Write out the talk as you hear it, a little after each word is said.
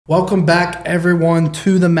Welcome back, everyone,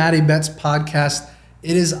 to the Mattybetss podcast.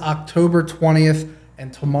 It is October 20th,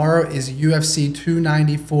 and tomorrow is UFC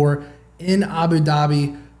 294 in Abu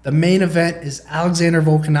Dhabi. The main event is Alexander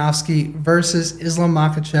Volkanovski versus Islam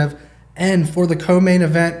Makhachev. And for the co-main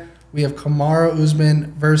event, we have Kamaru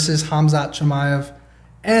Usman versus Khamzat Chimaev.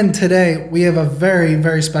 And today, we have a very,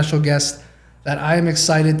 very special guest that I am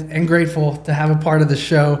excited and grateful to have a part of the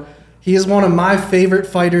show. He is one of my favorite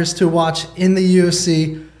fighters to watch in the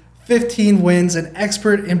UFC. 15 wins, an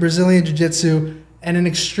expert in Brazilian Jiu-Jitsu, and an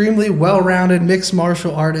extremely well-rounded mixed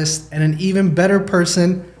martial artist, and an even better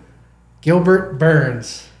person, Gilbert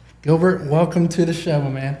Burns. Gilbert, welcome to the show, my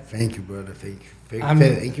man. Thank you, brother. Thank you.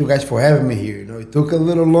 Thank you guys for having me here. You know, it took a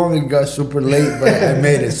little long. It got super late, but I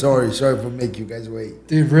made it. Sorry for making you guys wait.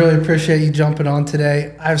 Dude, really appreciate you jumping on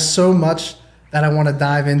today. I have so much that I want to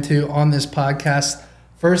dive into on this podcast.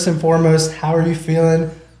 First and foremost, how are you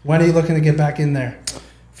feeling? When are you looking to get back in there?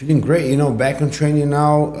 Feeling great, you know, back on training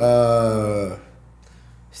now.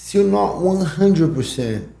 Still not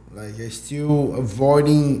 100%. Like, I still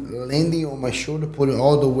avoiding landing on my shoulder, putting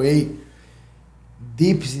all the weight.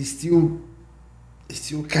 Dips is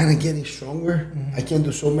still kind of getting stronger. Mm-hmm. I can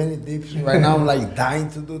do so many dips. Right now I'm like dying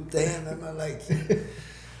to do 10. I'm like,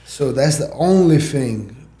 so that's the only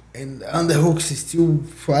thing. And the underhooks is still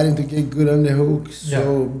fighting to get good underhooks. Yeah.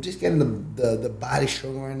 So just getting the body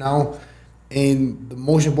strong right now. And the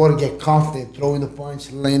most important, get confident, throwing the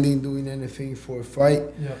punch, landing, doing anything for a fight.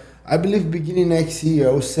 Yeah. I believe beginning next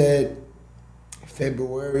year, I said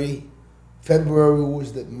February. February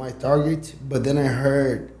was my target, but then I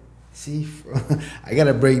heard, I got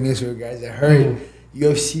to break news for you guys. I heard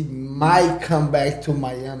UFC might come back to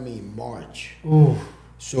Miami in March. Ooh.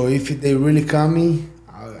 So if they really coming,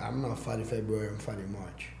 I'm not fighting February, I'm fighting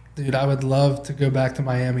March. Dude, I would love to go back to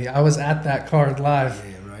Miami. I was at that card live.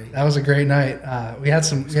 Yeah. That was a great night. We had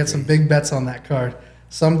some big bets on that card.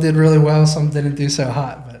 Some did really well, some didn't do so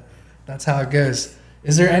hot, but that's how it goes.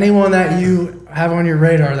 Is there anyone that you have on your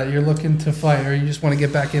radar that you're looking to fight, or you just want to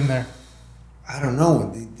get back in there? I don't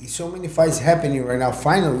know. There's so many fights happening right now.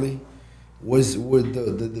 Finally,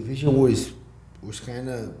 the division was kind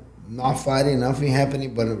of not fighting, nothing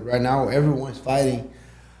happening, but right now everyone's fighting.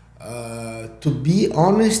 To be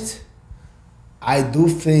honest, I do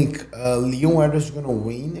think Leon Edwards is going to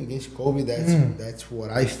win against Colby. That's what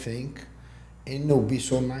I think. And it'll be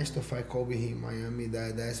so nice to fight Colby here in Miami.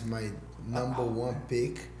 That's my number one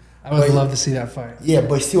pick. I would love to see that fight. Yeah,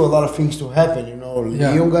 but still a lot of things to happen. You know,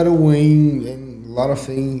 Leon got to win and a lot of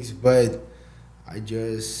things. But and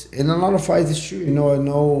a lot of fights is true. You know, I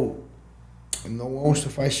know no one wants to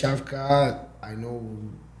fight Shavkat. I know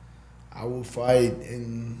I will fight,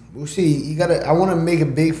 and we'll see. I want to make a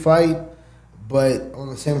big fight. But on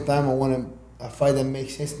the same time, I want a fight that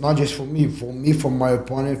makes sense, not just for me, for my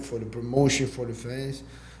opponent, for the promotion, for the fans.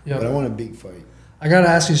 Yep. But I want a big fight. I got to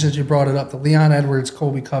ask you, since you brought it up, the Leon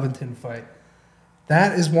Edwards-Colby Covington fight.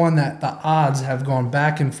 That is one that the odds have gone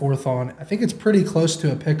back and forth on. I think it's pretty close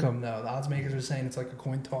to a pick-em, though. The odds makers are saying it's like a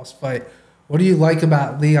coin toss fight. What do you like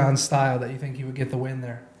about Leon's style that you think he would get the win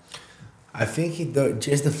there? I think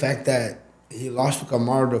just the fact that he lost to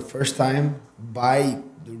Kamaru the first time by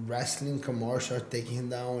the wrestling. Kamaru started taking him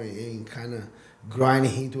down and kind of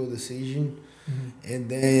grinding him to a decision. Mm-hmm. And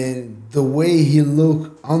then the way he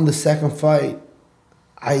looked on the second fight,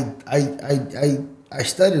 I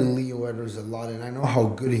studied Leon Edwards a lot, and I know how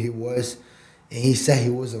good he was. And he said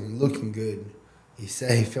he wasn't looking good. He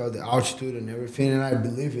said he felt the altitude and everything, and I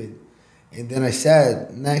believe it. And then I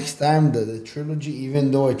said, next time the trilogy,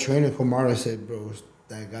 even though I trained with Kamaru, I said, bro,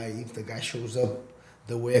 that guy, if the guy shows up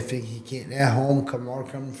the way I think he can at home, Kamaru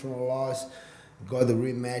coming from a loss, got the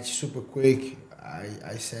rematch super quick.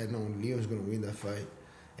 I said, no, Leon's going to win that fight.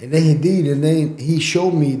 And then he did, and then he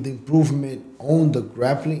showed me the improvement on the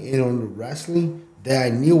grappling and on the wrestling that I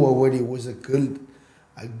knew already was a good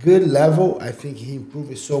level. I think he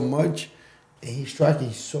improved it so much, and his striking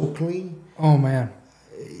is so clean. Oh, man.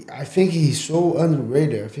 I think he's so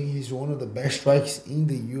underrated. I think he's one of the best strikers in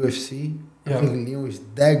the UFC. Yep. I think Leon is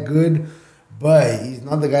that good. But he's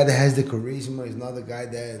not the guy that has the charisma. He's not the guy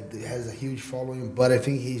that has a huge following. But I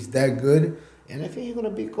think he's that good. And I think he's going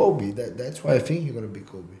to beat Colby. That's why I think he's going to beat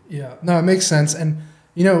Colby. Yeah. No, it makes sense. And,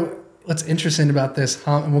 you know, what's interesting about this,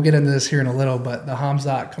 and we'll get into this here in a little, but the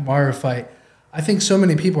Khamzat-Kamaru fight, I think so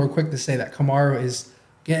many people are quick to say that Kamaru is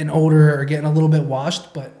getting older or getting a little bit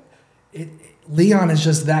washed. But Leon is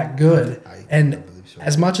just that good. I believe so.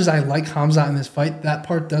 As much as I like Khamzat in this fight, that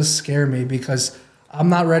part does scare me because I'm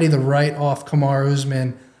not ready to write off Kamaru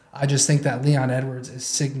Usman. I just think that Leon Edwards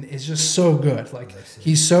is just so good. Like,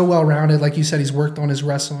 he's so well-rounded. Like you said, he's worked on his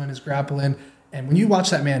wrestling, his grappling, And when you watch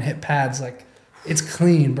that man hit pads, like, it's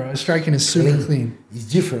clean, bro. His striking is super clean.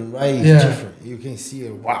 He's different, right? He's different. You can see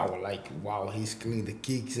it. Wow, he's clean. The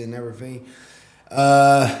kicks and everything.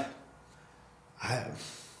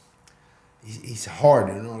 It's hard,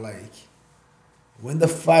 you know, like when a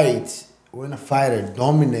fighter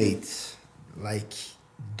dominates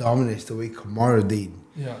the way Kamaru did,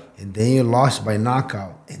 and then you lost by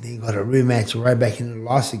knockout, and then you got a rematch right back in and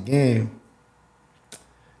lost again,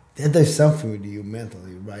 that does something with you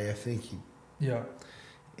mentally, right? I think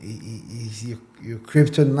he's your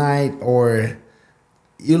kryptonite, or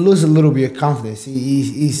you lose a little bit of confidence.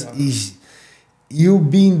 He's you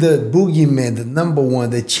being the boogeyman, the number one,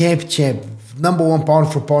 the champ, number one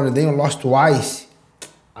pound for pound, and then you lost twice.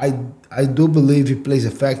 I do believe he plays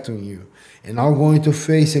a factor in you. And I'm going to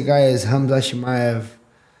face a guy as Khamzat Chimaev,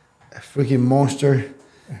 a freaking monster.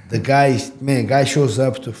 The guy shows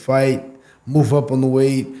up to fight, move up on the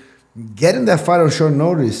weight. Getting that fight on short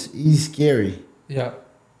notice is scary. Yeah.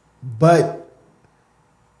 But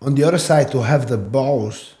on the other side, to have the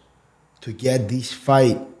balls to get this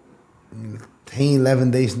fight 10,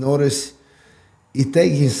 11 days notice, it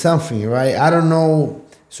takes something, right? I don't know.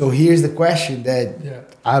 So here's the question that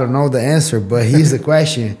I don't know the answer, but here's the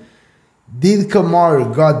question. Did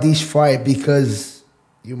Kamaru got this fight because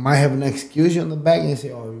you might have an excuse on the back and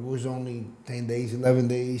say, oh, it was only 10 days, 11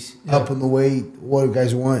 days, up on the weight, what you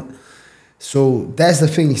guys want? So that's the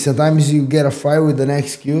thing. Sometimes you get a fight with an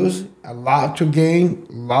excuse, a lot of gain.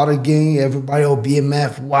 Everybody, oh,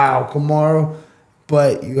 BMF, wow, Kamaru.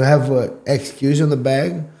 But you have an excuse on the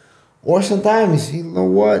bag. Or sometimes, you know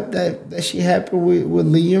what, that shit happened with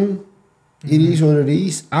Liam. It is what it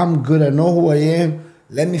is. I'm good. I know who I am.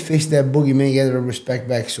 Let me face that boogeyman, get the respect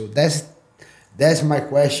back. So that's my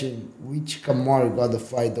question. Which Kamaru got the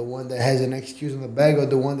fight? The one that has an excuse on the bag, or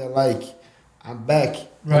the one that, like, I'm back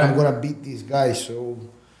and I'm going to beat these guys? So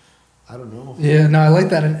I don't know. Yeah, no, I like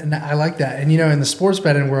that. And I like that. And, you know, in the sports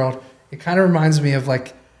betting world, it kind of reminds me of,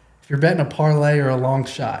 like, if you're betting a parlay or a long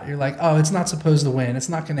shot, you're like, oh, it's not supposed to win. It's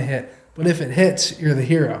not going to hit. But if it hits, you're the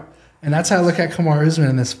hero. And that's how I look at Kamaru Usman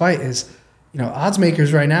in this fight is, you know, odds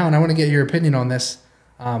makers right now, and I want to get your opinion on this.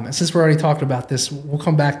 And since we're already talking about this, we'll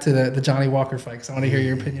come back to the Johnny Walker fight because I want to hear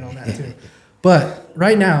your opinion on that too. But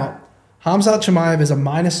right now, Khamzat Chimaev is a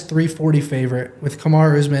minus 340 favorite with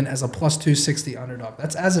Kamaru Usman as a plus 260 underdog.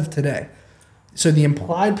 That's as of today. So the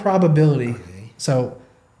implied probability, so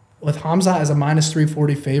with Khamzat as a minus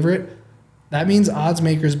 340 favorite, that means odds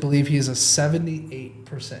makers believe he has a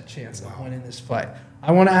 78% chance of winning this fight.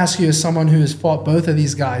 I want to ask you, as someone who has fought both of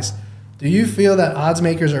these guys, do you feel that odds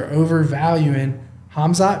makers are overvaluing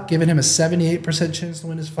Khamzat, giving him a 78% chance to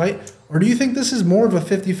win his fight? Or do you think this is more of a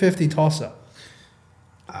 50-50 toss-up?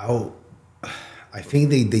 I think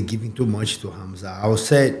they giving too much to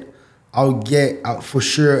Khamzat. I'll get for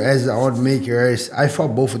sure as an odd maker. I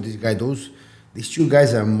fought both of these guys. These two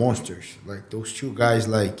guys are monsters. Like those two guys,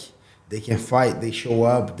 like they can fight. They show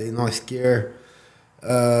up. They're not scared.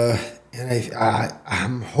 And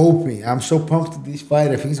I'm hoping. I'm so pumped to this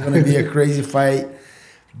fight. I think it's gonna be a crazy fight.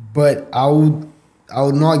 But I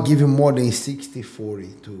would not give him more than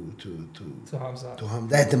 60-40 to Khamzat.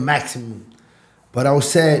 That's the maximum. But I would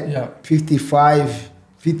say 55,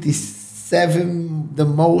 57 the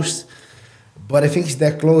most. But I think it's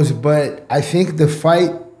that close. But I think the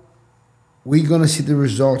fight, we're going to see the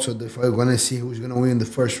results of the fight. We're going to see who's going to win the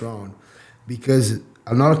first round. Because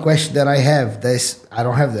another question that I have, I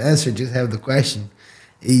don't have the answer, just have the question,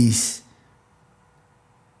 is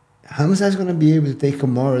Khamzat's going to be able to take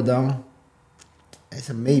Kamaru down? That's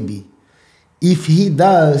a maybe. If he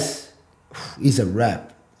does, it's a wrap.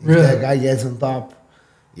 If that guy gets on top,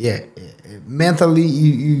 mentally,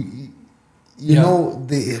 you know,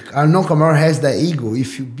 I know Kamaru has that ego.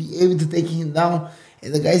 If you be able to take him down,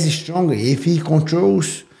 and the guy's stronger. If he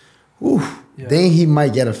controls, then he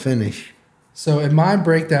might get a finish. So in my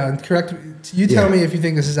breakdown, correct, you tell me if you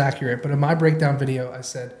think this is accurate, but in my breakdown video, I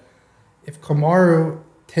said, if Kamaru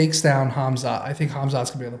takes down Khamzat, I think Khamzat's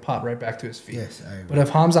going to be able to pop right back to his feet. Yes, I agree. But if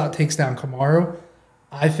Khamzat takes down Kamaru,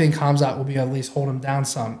 I think Khamzat will be able to at least hold him down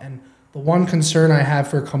some. And the one concern I have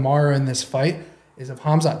for Kamaru in this fight is if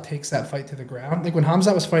Khamzat takes that fight to the ground. Like when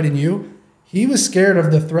Khamzat was fighting you, he was scared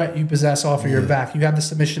of the threat you possess off of your back. You have the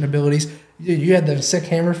submission abilities. You had the sick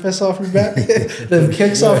hammer fists off your back, the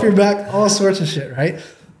kicks off your back, all sorts of shit, right?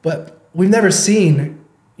 But we've never seen...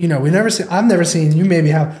 I've never seen, you maybe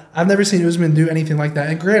have, I've never seen Usman do anything like that.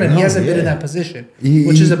 And granted, he hasn't been in that position,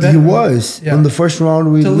 which is a better. He was in the first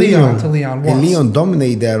round with Leon. And Leon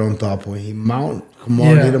dominated that on top when he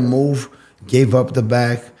Kamaru did a move, gave up the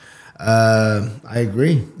back. I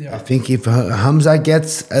agree. I think if Khamzat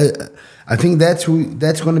gets, I think that's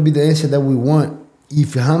going to be the answer that we want.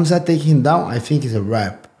 If Khamzat take him down, I think it's a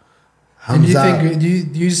wrap. And do you think,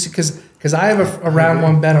 do you because I have a round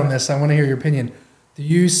one bet on this. I want to hear your opinion. Do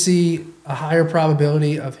you see a higher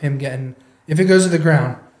probability of him getting, if it goes to the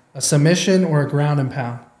ground, a submission or a ground and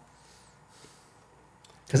pound?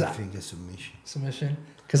 I think a submission. Submission?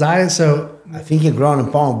 I think a ground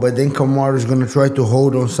and pound, but then Kamaru is going to try to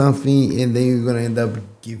hold on something, and then you're going to end up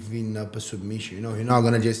giving up a submission. You know, he's not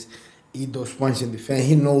going to just eat those punches and defend.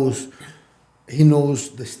 He knows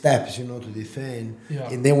the steps, you know, to defend. Yeah.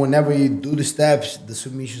 And then whenever you do the steps, the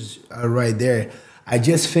submissions are right there. I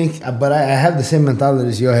just think, but I have the same mentality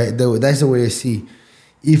as you. That's the way I see.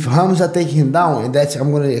 If Khamzat take him down, and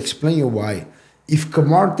I'm going to explain you why. If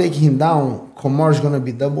Kamaru take him down, Kamaru is going to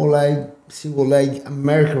be double leg, single leg,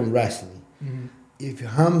 American wrestling. Mm-hmm. If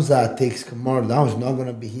Khamzat takes Kamaru down, it's not going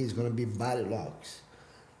to be it's going to be body locks.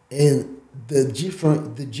 And the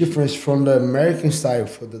difference from the American style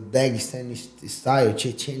for the Dagestani style,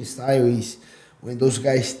 Chechen style, is when those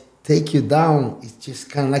guys take you down, it's just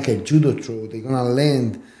kind of like a judo throw. They're going to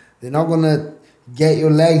land. They're not going to get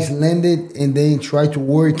your legs landed and then try to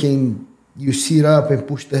work and you sit up and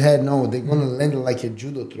push the head. No, they're going to land it like a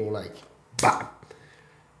judo throw, like bop.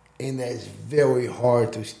 And that's very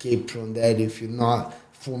hard to escape from that if you're not.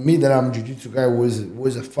 For me, that I'm a jiu-jitsu guy,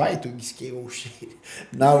 was a fight to escape. Oh, shit.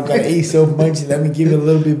 Now I got to eat so much. Let me give it a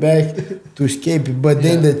little bit back to escape it. But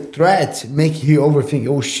then the threats make you overthink,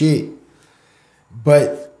 oh, shit.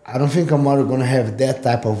 But I don't think Kamaru going to have that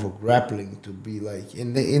type of a grappling to be like.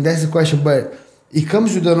 And that's the question. But it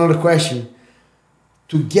comes with another question.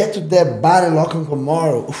 To get to that body lock on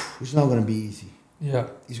Kamaru, it's not going to be easy. Yeah.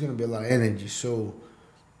 It's going to be a lot of energy. So,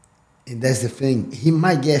 and that's the thing. He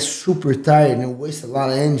might get super tired and waste a lot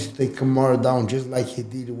of energy to take Kamaru down, just like he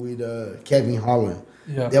did with Kevin Holland.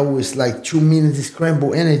 Yeah. That was like 2 minutes of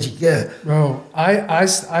scramble energy. Yeah. Bro, I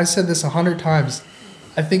said this 100 times.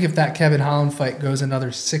 I think if that Kevin Holland fight goes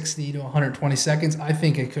another 60 to 120 seconds, I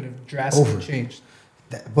think it could have drastically changed.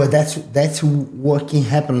 But that's what can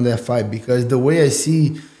happen in that fight, because the way I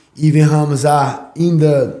see even Khamzat in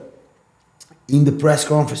the press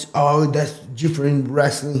conference, oh, that's different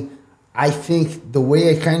wrestling. I think the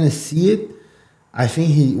way I kind of see it, I think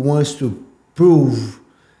he wants to prove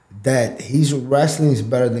that his wrestling is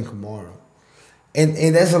better than Kamaru. And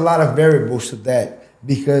there's a lot of variables to that,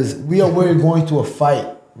 because we are going to a fight,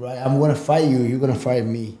 right? I'm going to fight you, you're going to fight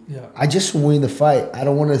me. Yeah. I just win the fight. I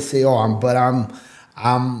don't want to say,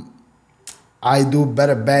 I do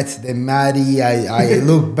better bets than Matty. I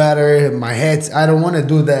look better. My head's. I don't want to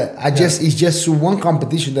do that. It's just one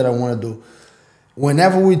competition that I want to do.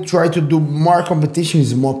 Whenever we try to do more competition,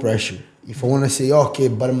 is more pressure. If I want to say, okay,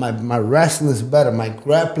 but my wrestling is better, my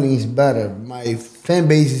grappling is better, my fan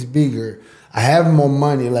base is bigger, I have more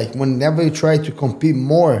money. Like whenever you try to compete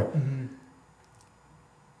more,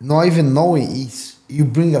 not even knowing, you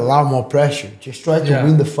bring a lot more pressure. Just try to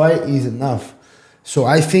win the fight is enough. So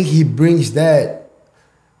I think he brings that,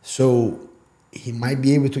 so he might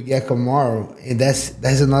be able to get Kamaru, and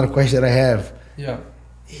that's another question that I have. Yeah,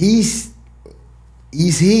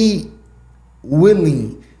 is he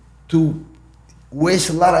willing to waste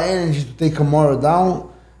a lot of energy to take Kamaru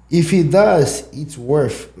down? If he does, it's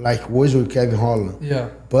worth, like was with Kevin Holland. Yeah.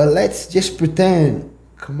 But let's just pretend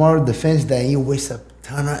Kamaru defends that and he wastes a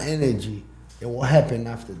ton of energy, and what happened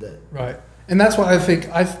after that? Right. And that's why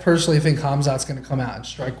I personally think Khamzat's going to come out and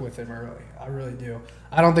strike with him early. I really do.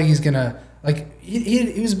 I don't think he's going to, like, he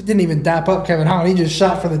didn't even dap up Kevin Holland. He just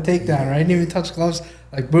shot for the takedown, right? He didn't even touch gloves.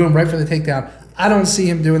 Like, boom, right for the takedown. I don't see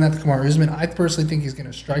him doing that to Kamaru Usman. I personally think he's going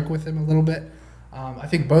to strike with him a little bit. I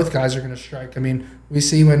think both guys are going to strike. I mean, we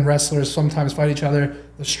see when wrestlers sometimes fight each other,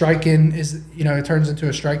 the strike-in is, it turns into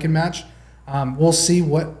a strike-in match. We'll see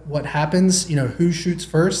what happens, who shoots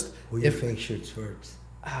first. Who do you think shoots first?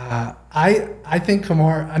 I think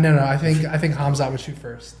Kamaru. No. I think Khamzat would shoot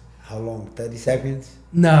first. How long? 30 seconds?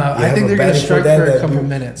 No, I think they're going to strike for a couple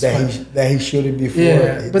minutes. That he shooted before.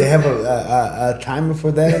 Yeah, they have a timer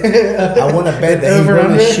for that. I want to bet that he's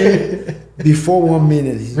going to shoot before 1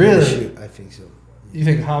 minute. He's really? Shoot. I think so. You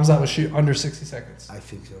think Khamzat will shoot under 60 seconds? I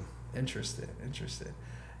think so. Interested.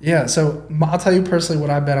 Yeah. So I'll tell you personally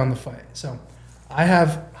what I bet on the fight. So I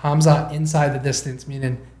have Khamzat inside the distance,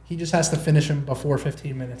 meaning he just has to finish him before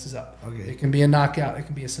 15 minutes is up. Okay. It can be a knockout. It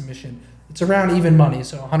can be a submission. It's around even money.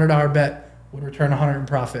 So a $100 bet would return 100 in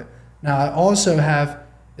profit. Now, I also have,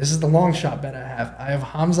 this is the long shot bet I have. I have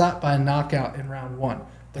Khamzat by a knockout in round 1.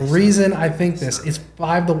 The reason I think this is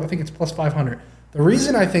I think it's plus 500. The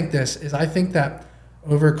reason I think this is I think that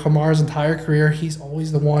over Kamaru's entire career, he's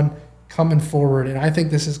always the one coming forward. And I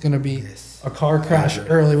think this is going to be a car crash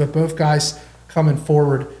early with both guys coming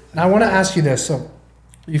forward. And I want to ask you this. So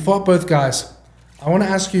you fought both guys. I want to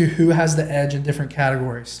ask you who has the edge in different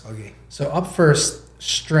categories. Okay. So up first,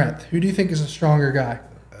 strength. Who do you think is a stronger guy?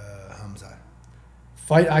 Khamzat.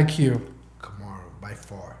 Fight IQ. Kamaru, by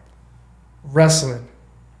far. Wrestling.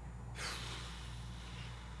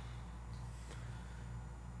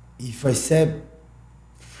 If I said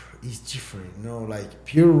it's different, you know, like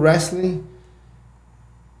pure wrestling,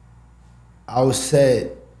 I would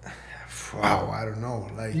say, wow, I don't know.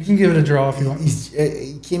 Like You can give it a draw if you want.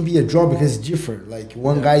 it can be a draw because it's different. Like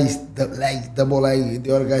one guy is double leg,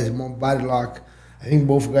 the other guy is more body lock. I think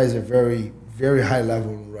both guys are very, very high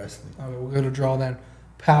level in wrestling. Okay, we'll go to draw then.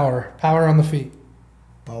 Power. Power on the feet.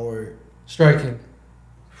 Power. Striking.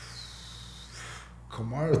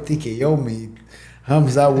 Kamaru TKO me.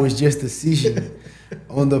 Khamzat was just decision.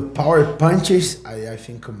 On the power punches, I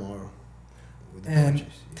think Kamaru. And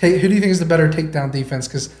who do you think is the better takedown defense?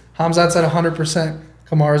 Because Khamzat's at 100%,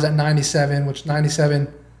 Kamaru's at 97, which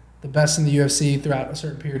 97, the best in the UFC throughout a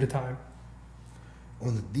certain period of time.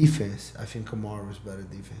 On the defense, I think Kamaru is better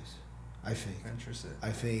defense. I think. Interesting.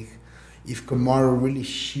 I think if Kamaru really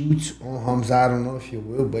shoots on Khamzat, I don't know if he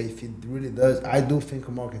will, but if he really does, I do think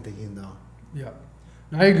Kamaru can take him down. Yeah.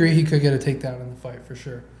 I agree he could get a takedown in the fight for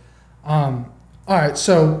sure. All right,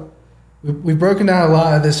 so we've broken down a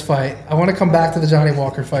lot of this fight. I want to come back to the Johnny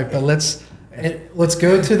Walker fight, but let's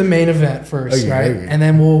go to the main event first, right? Okay. And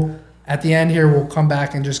then we'll, at the end here, we'll come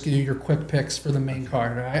back and just give you your quick picks for the main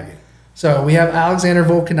card, right? Okay. So we have Alexander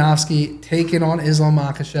Volkanovski taking on Islam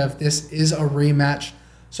Makhachev. This is a rematch.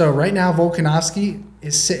 So right now, Volkanovski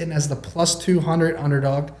is sitting as the plus 200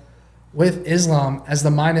 underdog with Islam as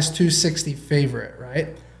the minus 260 favorite, right?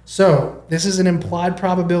 So this is an implied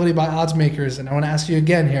probability by odds makers, and I want to ask you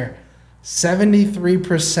again here.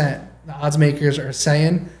 73% the odds makers are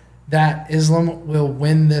saying that Islam will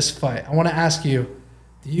win this fight. I want to ask you,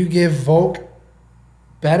 do you give Volk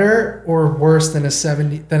better or worse than a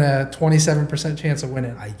 27% chance of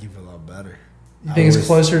winning? I give a lot better. You think it's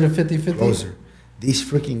closer to 50-50? Closer. This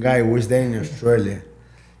freaking guy was there in Australia,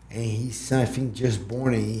 and his son, I think, just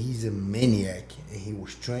born, and he's a maniac. And he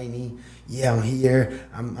was training. Yeah, I'm here.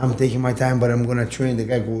 I'm taking my time, but I'm gonna train. The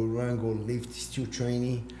guy go run, go lift, still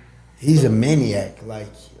training. He's a maniac.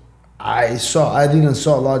 Like I didn't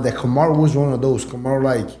saw a lot. That Kamaru was one of those. Kamaru,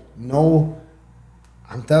 like, no,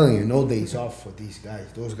 I'm telling you, no days off for these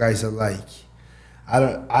guys. Those guys are like,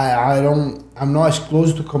 I'm not as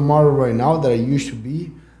close to Kamaru right now that I used to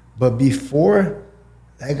be, but before,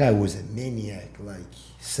 that guy was a maniac. Like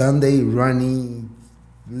Sunday running,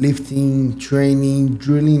 lifting, training,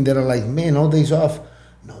 drilling. That are like, man, no days off.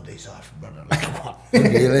 No days off, brother. Like, wow.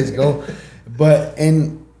 Okay, let's go.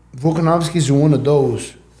 And Volkanovski is one of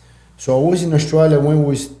those. So I was in Australia when we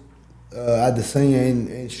was at the Sun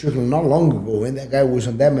in Strickland not long ago, and that guy was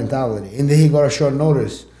on that mentality. And then he got a short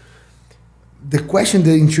notice. The question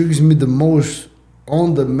that intrigues me the most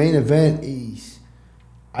on the main event is,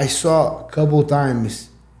 I saw a couple times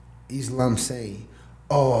Islam saying,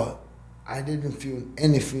 oh, I didn't feel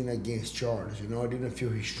anything against Charles. You know, I didn't feel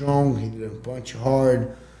he's strong. He didn't punch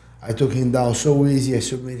hard. I took him down so easy. I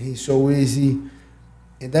submit him so easy.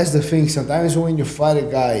 And that's the thing. Sometimes when you fight a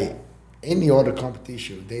guy, any other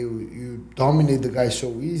competition, you dominate the guy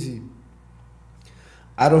so easy.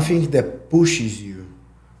 I don't think that pushes you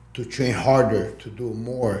to train harder, to do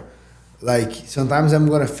more. Like sometimes I'm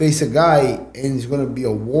gonna face a guy and it's gonna be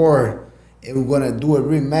a war, and we're gonna do a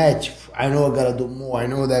rematch. I know I gotta do more. I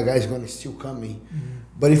know that guy's gonna still coming. Mm-hmm.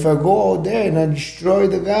 But if I go out there and I destroy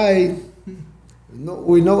the guy,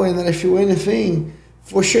 we know, and if you anything,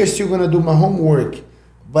 for sure still gonna do my homework.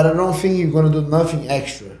 But I don't think you're gonna do nothing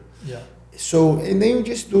extra. Yeah. So, and then you're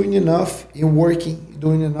just doing enough, you're working,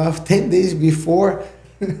 doing enough. 10 days before,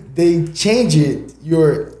 they change it,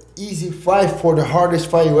 your easy fight for the hardest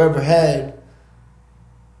fight you ever had.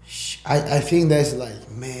 I think that's like,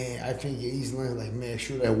 man, I think he's like, man,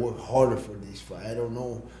 should I work harder for this fight? I don't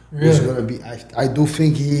know what's going to be. I do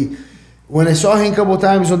think when I saw him a couple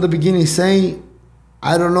times on the beginning saying,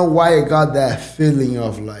 I don't know why I got that feeling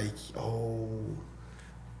of like,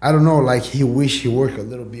 I don't know, like he wished he worked a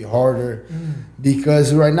little bit harder.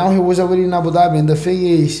 Because right now he was already in Abu Dhabi. And the thing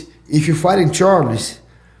is, if you fight in Charles,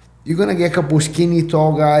 you're going to get a couple skinny,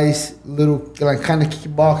 tall guys, little like kind of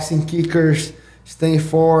kickboxing kickers, staying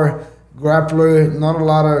for, grappler, not a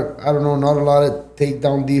lot of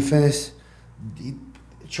takedown defense.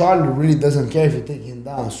 Charlie really doesn't care if you take him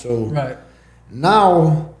down. So right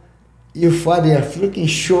now you're fighting a freaking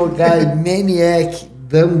short guy, maniac,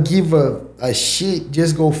 don't give a shit,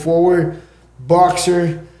 just go forward,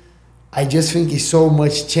 boxer. I just think it's so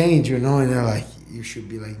much change, you know, and they're like, you should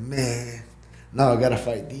be like, man, now I gotta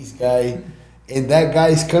fight this guy, and that guy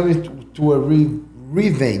is coming to a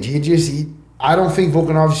revenge. I don't think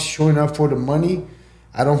Volkanovski is showing up for the money.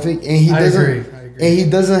 I don't think, and he doesn't. I agree. And he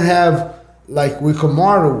doesn't have, like with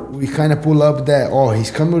Kamaru, we kind of pull up that, oh,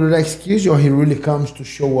 he's coming with an excuse, or he really comes to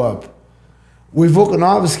show up. With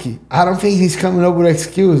Volkanovski, I don't think he's coming up with an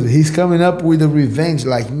excuse. He's coming up with a revenge,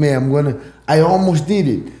 like, man, I almost did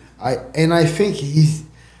it. I think he's,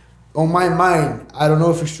 on my mind, I don't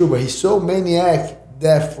know if it's true, but he's so maniac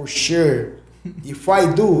that for sure, if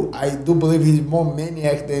I do believe he's more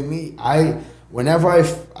maniac than me. Whenever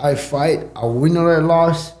I fight, I win or I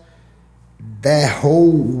loss, that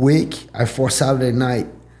whole week, I fought Saturday night.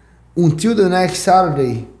 Until the next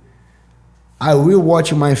Saturday, I will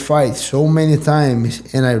watch my fight so many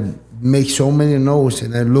times, and I make so many notes,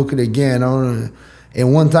 and I look at it again.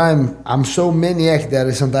 And one time, I'm so maniac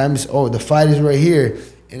that sometimes, oh, the fight is right here,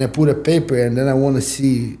 and I put a paper, and then I want to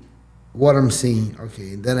see what I'm seeing.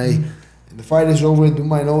 Okay, and then the fight is over, I do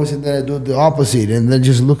my notes, and then I do the opposite, and then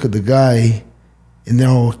just look at the guy, and then,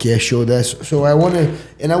 oh, okay, I show that. So I want to,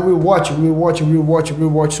 and I will watch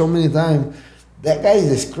so many times. That guy is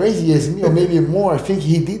as crazy as me, or maybe more. I think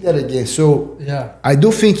he did that again. So yeah, I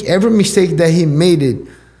do think every mistake that he made it,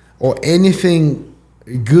 or anything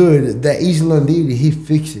good that Islam did, he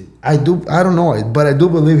fixed it. I don't know it, but I do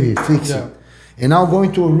believe he fixed it. And now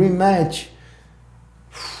going to a rematch,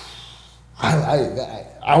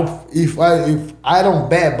 if I don't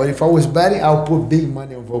bet, but if I was betting, I'll put big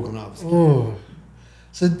money on Volkanovski. Ooh.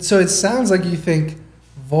 So it sounds like you think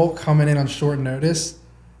Volk coming in on short notice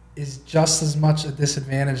is just as much a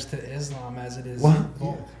disadvantage to Islam as it is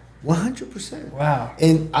Volk. 100%. Wow.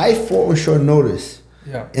 And I fought on short notice.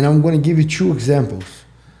 Yeah. And I'm going to give you 2 examples.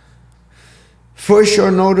 First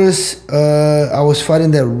short notice, I was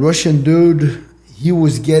fighting that Russian dude. He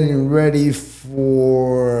was getting ready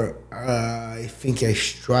for, I think a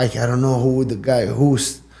strike. I don't know who the guy,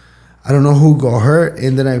 I don't know who got hurt.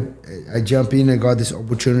 And then I jump in and got this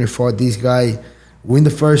opportunity for this guy. Win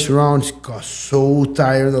the first round, got so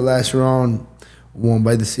tired the last round, won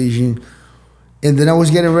by decision. And then I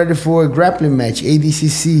was getting ready for a grappling match,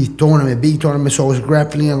 ADCC tournament, big tournament. So I was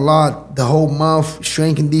grappling a lot, the whole month,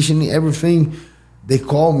 strength conditioning, everything. They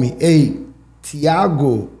called me, hey,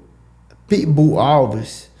 Thiago Pitbull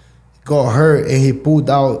Alves got hurt and he pulled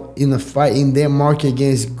out in a fight in Denmark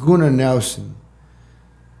against Gunnar Nelson.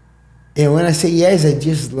 And when I say yes, I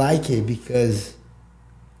just like it because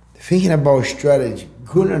thinking about strategy,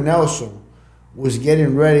 Gunnar Nelson was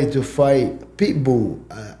getting ready to fight Pitbull,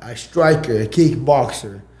 a striker, a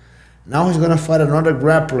kickboxer. Now he's gonna fight another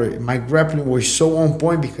grappler. My grappling was so on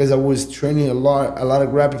point because I was training a lot of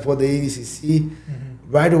grappling for the ADCC.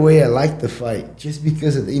 Right away, I liked the fight just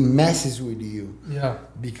because it messes with you. Yeah.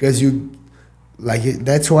 Because you, like,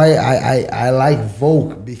 that's why I like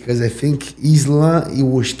Volk, because I think Islam, he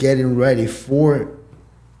was getting ready for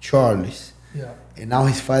Charles. Yeah. And now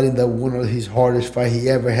he's fighting one of his hardest fight he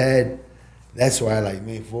ever had. That's why I like,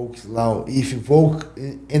 man, Volk's loud. If Volk,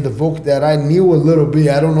 in the Volk that I knew a little bit,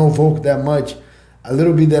 I don't know Volk that much, a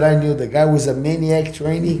little bit that I knew, the guy was a maniac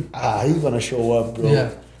training, he's going to show up, bro.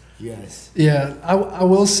 Yeah. Yes. Yeah, I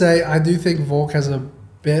will say I do think Volk has a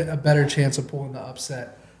better chance of pulling the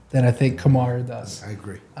upset than I think Kamaru does. I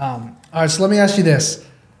agree. All right, so let me ask you this.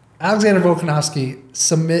 Alexander Volkanovski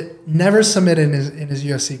never submitted in his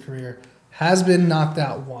UFC career, has been knocked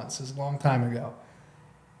out once. It's a long time ago.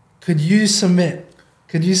 Could you submit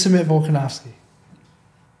Volkanovski?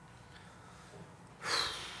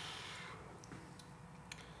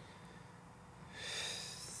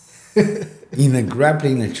 In a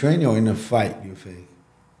grappling, a training, or in a fight, you think?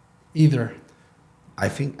 Either. I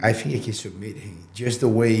think I can submit him. Just the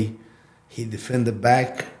way he defended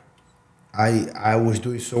back. I was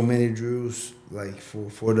doing so many drills, like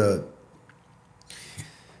for the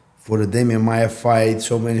Damian Maia fight,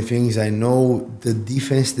 so many things. I know the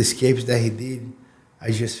defense, the escapes that he did.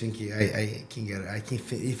 I just think I can get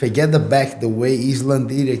it. If I get the back the way Islam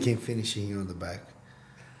did, I can finish him on the back.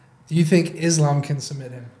 Do you think Islam can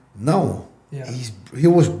submit him? No. Yeah. He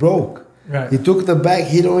was broke. Right. He took the back.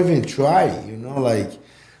 He don't even try,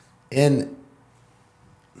 and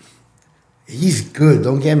he's good.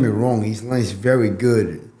 Don't get me wrong. Islam is very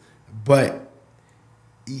good, but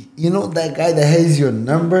that guy that has your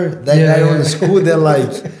number, that guy on the school that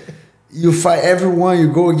like you fight everyone,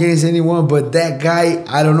 you go against anyone, but that guy,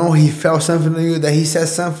 I don't know, he felt something to you, that he said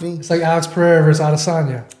something. It's like Alex Pereira versus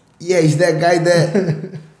Adesanya. Yeah, he's that guy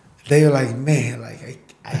that they're like, man, like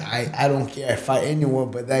I don't care, I fight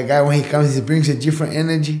anyone, but that guy when he comes, he brings a different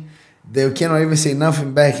energy. they cannot even say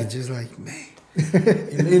nothing back. It's just like, man.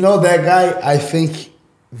 You know that guy, I think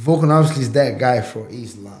Volkanovski is that guy for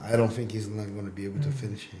Islam. I don't think Islam going to be able to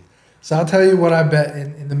finish him. So I'll tell you what I bet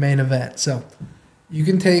in the main event. So you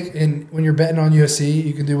can take, when you're betting on UFC,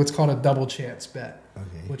 you can do what's called a double chance bet.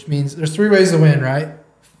 Okay. Which means there's 3 ways to win, right?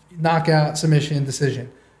 Knockout, submission,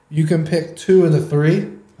 decision. You can pick 2 of the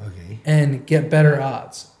 3 and get better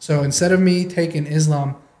odds. So instead of me taking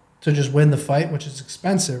Islam to just win the fight, which is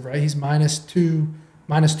expensive, right? He's minus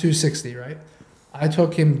 260, right? I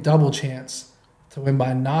took him double chance to win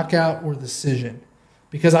by knockout or decision.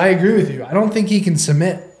 Because I agree with you. I don't think he can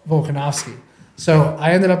submit Volkanovski. So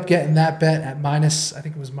I ended up getting that bet at minus, I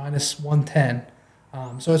think it was minus 110.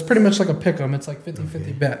 So it's pretty much like a pick 'em. It's like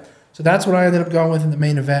 50-50 bet. So that's what I ended up going with in the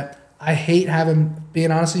main event. I hate having,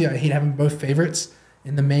 being honest with you, I hate having both favorites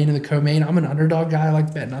in the main and the co-main. I'm an underdog guy. I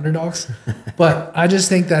like betting underdogs. But I just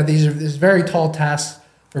think that these are very tall tasks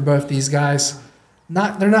for both these guys.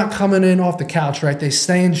 They're not coming in off the couch, right? They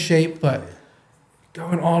stay in shape, but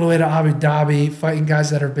going all the way to Abu Dhabi, fighting guys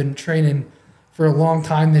that have been training for a long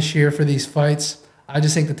time this year for these fights. I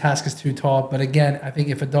just think the task is too tall. But again, I think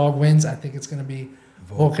if a dog wins, I think it's going to be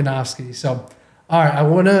Volkanovski. So, all right, I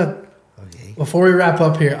want to, before we wrap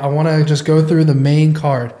up here, I want to just go through the main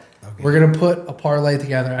card. We're going to put a parlay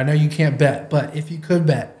together. I know you can't bet, but if you could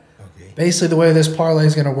bet, basically the way this parlay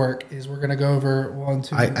is going to work is we're going to go over 1,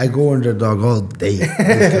 2, I go underdog all day.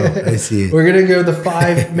 Let's go. I see it. We're going to go the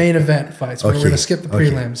 5 main event fights. We're going to skip the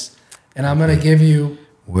prelims. And I'm going to give you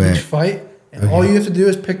each fight. And all you have to do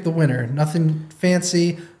is pick the winner. Nothing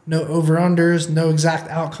fancy, no over-unders, no exact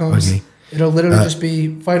outcomes. It'll literally just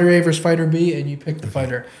be fighter A versus fighter B, and you pick the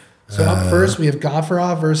fighter. So up first, we have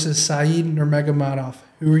Gafurov versus Saeed Nurmagomedov.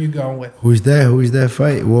 Who are you going with? Who's that? Who is that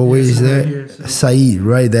fight? What weight is that? Here, so. Saeed,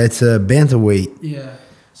 right? That's a bantamweight. Yeah.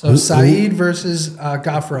 So Saeed versus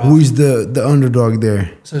Gafurov. Who is the underdog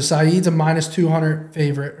there? So Saeed's a minus 200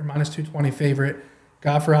 favorite or minus 220 favorite.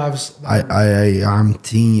 Gafurov's. I'm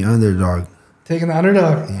team underdog. Taking the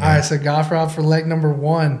underdog. Yeah. All right. So Gafurov for leg number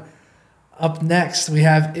 1. Up next, we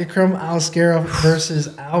have Ikram Aliskerov versus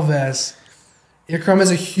Alves. Ikram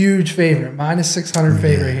is a huge favorite, minus 600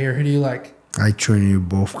 favorite here. Who do you like? I train you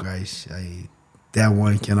both guys. That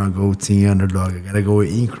one cannot go team underdog. I gotta go with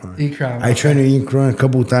Ikram. I trained with Ikram a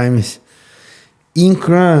couple times.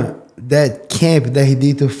 Ikram, that camp that he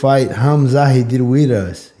did to fight Khamzat, he did with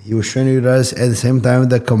us. He was training with us at the same time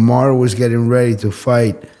that Kamaru was getting ready to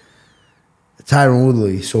fight Tyron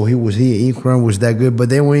Woodley. So he was here. Ikram was that good. But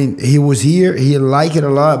then when he was here, he liked it a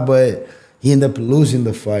lot, but he ended up losing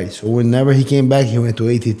the fight. So whenever he came back, he went to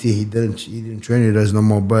ATT. He didn't train with us no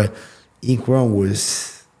more. But Ikram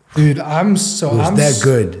was, dude, I'm that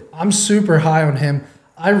good. I'm super high on him.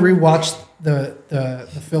 I rewatched the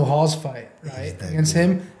Phil Hawes fight against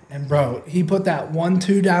him, and bro, he put that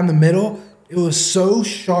 1-2 down the middle. It was so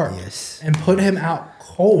sharp, and put him out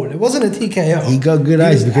cold. It wasn't a TKO. He got good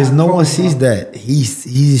eyes because no one sees that.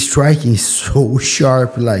 He's striking so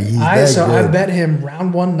sharp, like he's that good. I bet him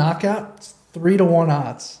round 1 knockout. 3-1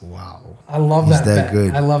 odds. Wow. I love that bet.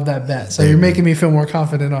 Good. I love that bet. So you're making me feel more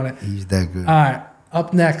confident on it. He's that good. All right.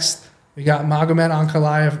 Up next, we got Magomed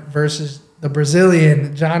Ankalaev versus the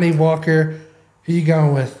Brazilian Johnny Walker. Who you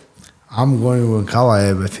going with? I'm going with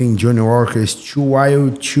Ankalaev. I think Johnny Walker is too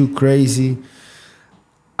wild, too crazy.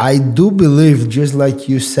 I do believe, just like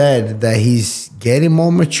you said, that he's getting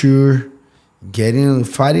more mature,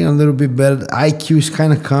 fighting a little bit better. IQ is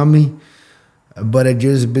kind of coming. But I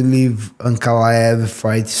just believe Ankalaev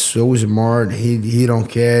fights so smart. He don't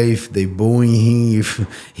care if they booing him,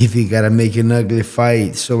 if he gotta make an ugly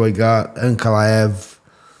fight. So I got Ankalaev.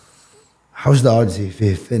 How's the odds if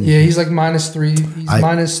he finishes? Yeah, he's like -3. He's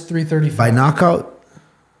minus 335. By knockout?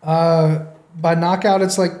 By knockout,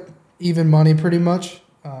 it's like even money pretty much.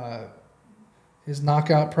 His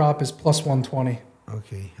knockout prop is plus 120.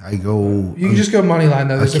 Okay, I go. You can just go money line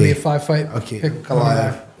though. There's gonna be a 5-fight. Okay,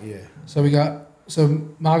 Ankalaev. Yeah. So we got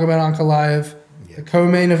Magomed Ankalaev, the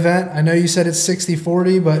co-main event. I know you said it's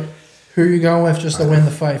 60-40, but who are you going with just to win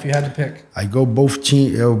the fight if you had to pick? I go both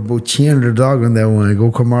team underdog on that one. I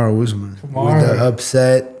go Kamaru Usman. With the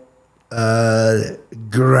upset,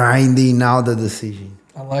 grinding out the decision.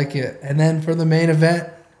 I like it. And then for the main event,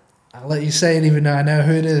 I'll let you say it even though I know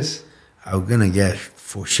who it is. I'm going to get,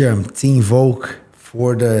 for sure, I'm Team Volk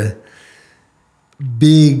for the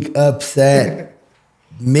big upset.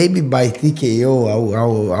 Maybe by TKO.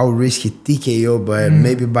 I'll risk it TKO, but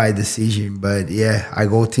maybe by decision. But yeah, I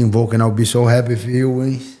go Team Volk, and I'll be so happy if he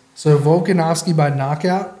wins. So Volkanovski by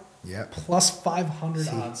knockout? Yeah. Plus 500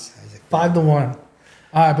 odds. 5-1.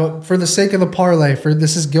 All right, but for the sake of the parlay,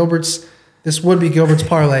 this is Gilberts This would be Gilbert's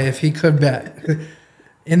parlay if he could bet.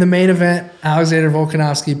 In the main event, Alexander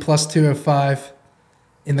Volkanovski plus 205.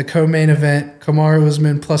 In the co-main event, Kamaru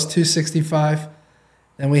Usman plus 265.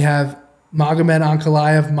 Then we have Magomed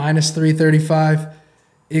Ankalaev minus 335.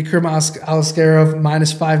 Ikram Aliskerov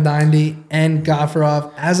minus 590. And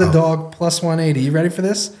Gafurov as a dog plus 180. You ready for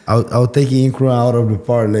this? I'll take Ikram out of the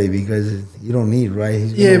parlay because you don't need, right?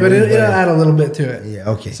 Yeah, but it'll add a little bit to it. Yeah,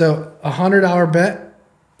 okay. So $100 bet.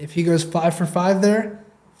 If he goes 5 for 5 there,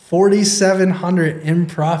 $4,700 in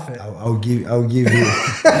profit. I'll give you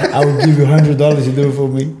 $100 to do it for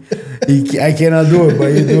me. I cannot do it,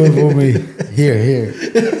 but you do it for me. Here.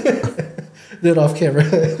 Do it off camera.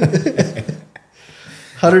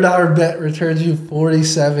 $100 bet returns you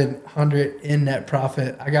 $4,700 in net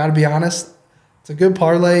profit. I gotta be honest, it's a good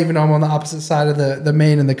parlay, even though I'm on the opposite side of the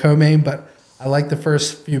main and the co-main, but I like the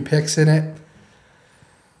first few picks in it.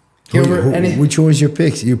 Gilbert, which one was your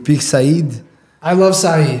picks? You picked Said? I love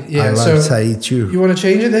Said. Yeah, I love Said too. You want to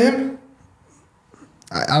change it to him?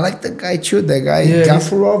 I like the guy too. That guy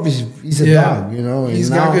Gafurov is a dog, you know. He's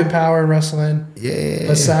got good power in wrestling. Yeah.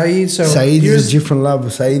 But Said is a different level.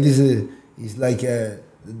 Said he's like the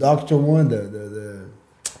doctor one, the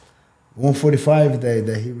 145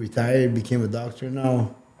 that he retired, became a doctor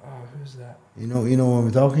now. Oh, who's that? You know what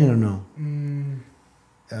I'm talking or no?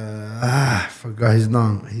 I forgot his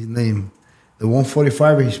name. The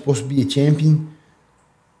 145, he's supposed to be a champion.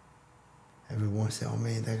 Everyone say, "Oh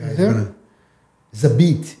man, that guy's gonna." It's a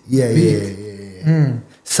beat. Yeah.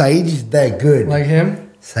 Said is that good. Like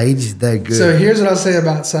him? Said is that good. So here's what I'll say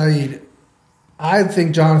about Said. I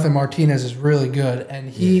think Jonathan Martinez is really good, and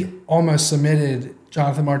he almost submitted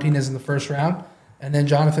Jonathan Martinez in the first round, and then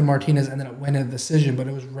Jonathan Martinez ended up winning the decision, but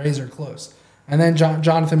it was razor close. And then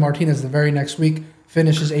Jonathan Martinez the very next week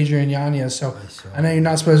finishes Adrian Yanez. So I know you're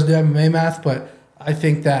not supposed to do MMA math, but I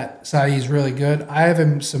think that Said's really good. I have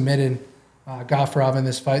him submitted Gafurov in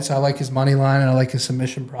this fight, so I like his money line and I like his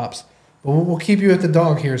submission props. But we'll keep you at the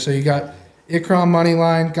dog here. So you got Ikram money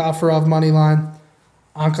line, Gafurov money line,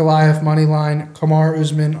 Ankalaev money line, Kamaru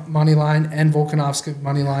Usman money line, and Volkanovski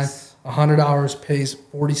money line. $100 pays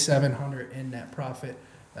 $4,700 in net profit.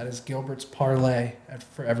 That is Gilbert's parlay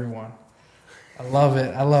for everyone. I love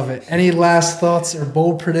it. I love it. Any last thoughts or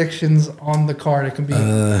bold predictions on the card? It can be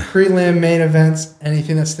prelim, main events,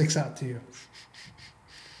 anything that sticks out to you.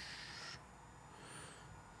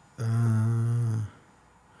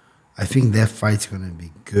 I think that fight's going to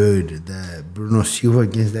be good. The Bruno Silva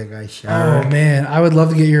against that guy, Shara. Oh, man. I would love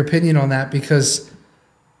to get your opinion on that because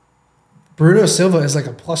Bruno Silva is like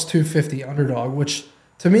a plus 250 underdog, which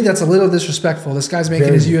to me, that's a little disrespectful. This guy's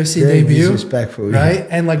making his UFC debut. Disrespectful, right? Yeah.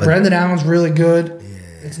 And like Brendan Allen's really good.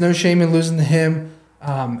 Yeah. It's no shame in losing to him.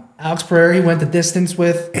 Alex Pereira, he went the distance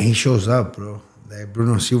with. And he shows up, bro. That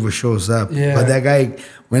Bruno Silva shows up. Yeah. But that guy,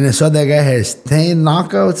 when I saw that guy has 10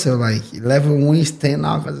 knockouts or like 11 wins, 10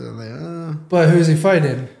 knockouts, I was like, But who's he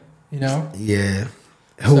fighting? You know? Yeah.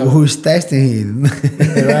 Who's testing him?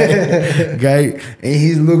 Right? Guy, and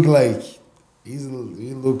he look,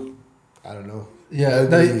 I don't know.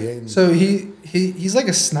 Yeah. So he's like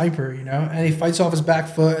a sniper, you know? And he fights off his back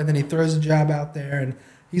foot and then he throws a jab out there and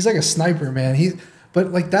he's like a sniper, man.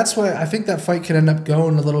 But like that's why I think that fight could end up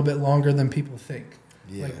going a little bit longer than people think.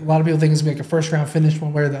 Yeah. Like a lot of people think it's gonna be like a first round finish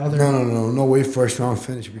one way or the other. No way first round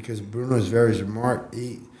finish because Bruno is very smart.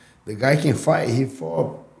 The guy can fight. He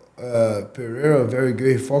fought Pereira very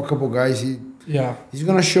good. He fought a couple guys. He's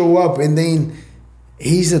gonna show up and then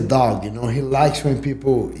he's a dog. You know he likes when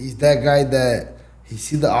people. He's that guy that he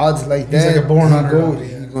see the odds like that. He's like a born underdog.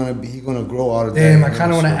 He's gonna grow out of that. Damn, I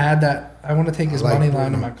kind of want to add that. I want to take his money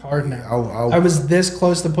line on my card now. I was this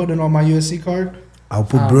close to putting it on my UFC card. I'll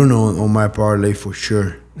put Bruno on my parlay for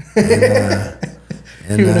sure. And,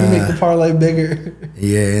 you're gonna make the parlay bigger.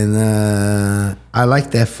 Yeah, and I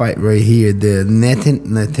like that fight right here. The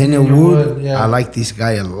Nathaniel Wood. Yeah. I like this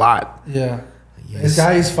guy a lot. Yeah. Yes. This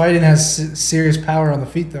guy he's fighting has serious power on the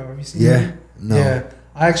feet, though. Have you seen him? No. Yeah.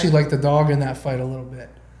 I actually like the dog in that fight a little bit.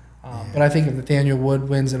 But I think if Nathaniel Wood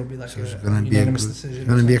wins, it'll be like a unanimous decision. It's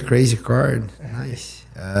going to be a crazy card. Nice.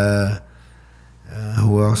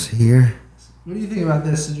 Who else here? What do you think about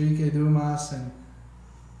this, Cedric Dumas and...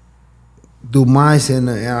 Dumas and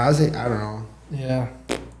I don't know. Yeah.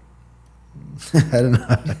 I don't know.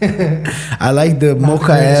 I like the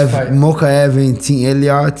Makhachev and Team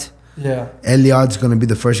Elliott. Yeah. Elliott's going to be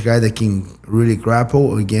the first guy that can really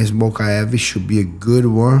grapple against Makhachev. It should be a good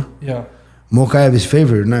one. Yeah. Makhachev is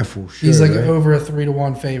favorite, not for sure. He's like over a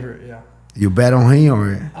 3-1 favorite, yeah. You bet on him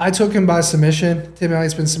or? I took him by submission. Tim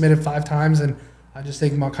Elliott's been submitted 5 times, and I just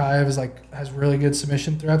think Makhachev is has really good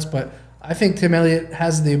submission threats. But I think Tim Elliott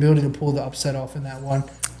has the ability to pull the upset off in that one.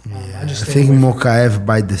 I think Makhachev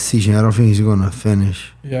by decision. I don't think he's going to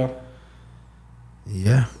finish. Yeah.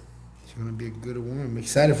 Yeah. It's going to be a good one. I'm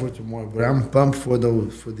excited for tomorrow, but I'm pumped for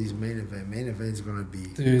these main event. Main event is going to be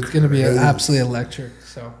Dude, it's going to be absolutely electric.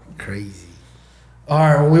 So crazy. All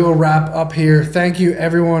right, well, we will wrap up here. Thank you,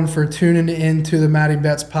 everyone, for tuning in to the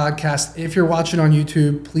Mattybetts podcast. If you're watching on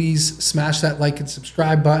YouTube, please smash that like and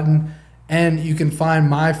subscribe button. And you can find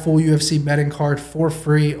my full UFC betting card for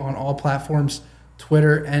free on all platforms,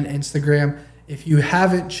 Twitter and Instagram. If you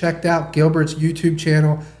haven't checked out Gilbert's YouTube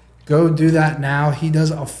channel, go do that now. He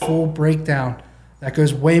does a full breakdown that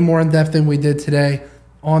goes way more in depth than we did today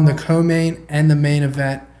on the co-main and the main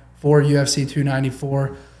event for UFC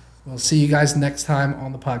 294. We'll see you guys next time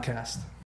on the podcast.